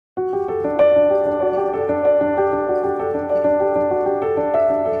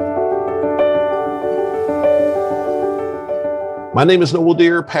My name is Noel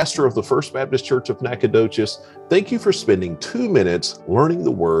Deere, pastor of the First Baptist Church of Nacogdoches. Thank you for spending 2 minutes learning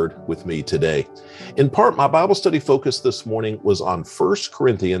the Word with me today. In part, my Bible study focus this morning was on 1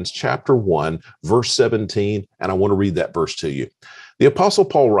 Corinthians chapter 1, verse 17, and I want to read that verse to you. The Apostle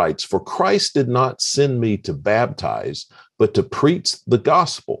Paul writes, "For Christ did not send me to baptize, but to preach the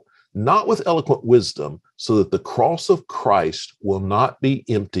gospel, not with eloquent wisdom, so that the cross of Christ will not be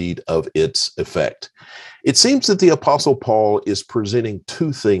emptied of its effect." It seems that the Apostle Paul is presenting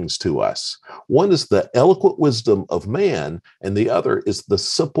two things to us. One is the eloquent wisdom of man, and the other is the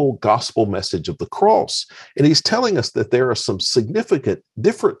simple gospel message of the cross. And he's telling us that there are some significant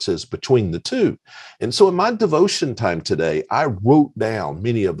differences between the two. And so in my devotion time today, I wrote down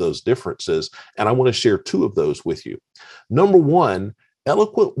many of those differences, and I want to share two of those with you. Number one,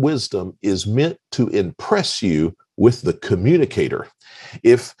 eloquent wisdom is meant to impress you with the communicator.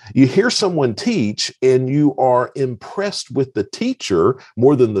 If you hear someone teach and you are impressed with the teacher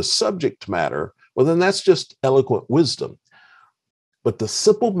more than the subject matter, well, then that's just eloquent wisdom. But the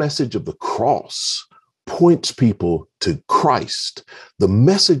simple message of the cross points people to Christ. The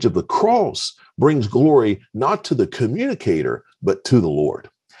message of the cross brings glory not to the communicator, but to the Lord.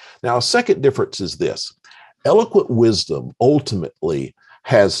 Now, a second difference is this. Eloquent wisdom ultimately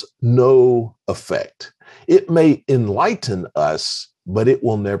has no effect. It may enlighten us, but it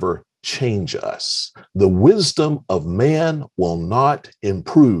will never change us. The wisdom of man will not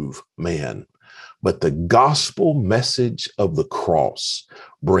improve man, but the gospel message of the cross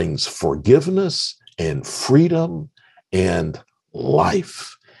brings forgiveness and freedom and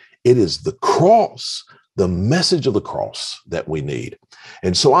life. It is the cross, the message of the cross that we need.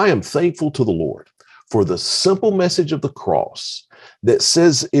 And so I am thankful to the Lord for the simple message of the cross that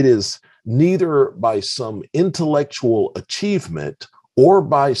says it is neither by some intellectual achievement or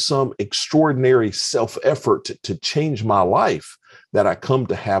by some extraordinary self-effort to change my life that I come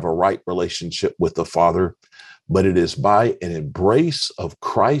to have a right relationship with the Father, but it is by an embrace of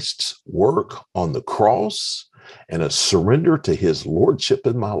Christ's work on the cross and a surrender to his lordship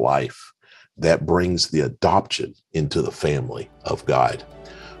in my life that brings the adoption into the family of God.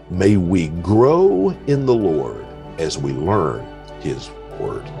 May we grow in the Lord as we learn his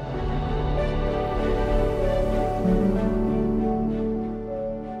word.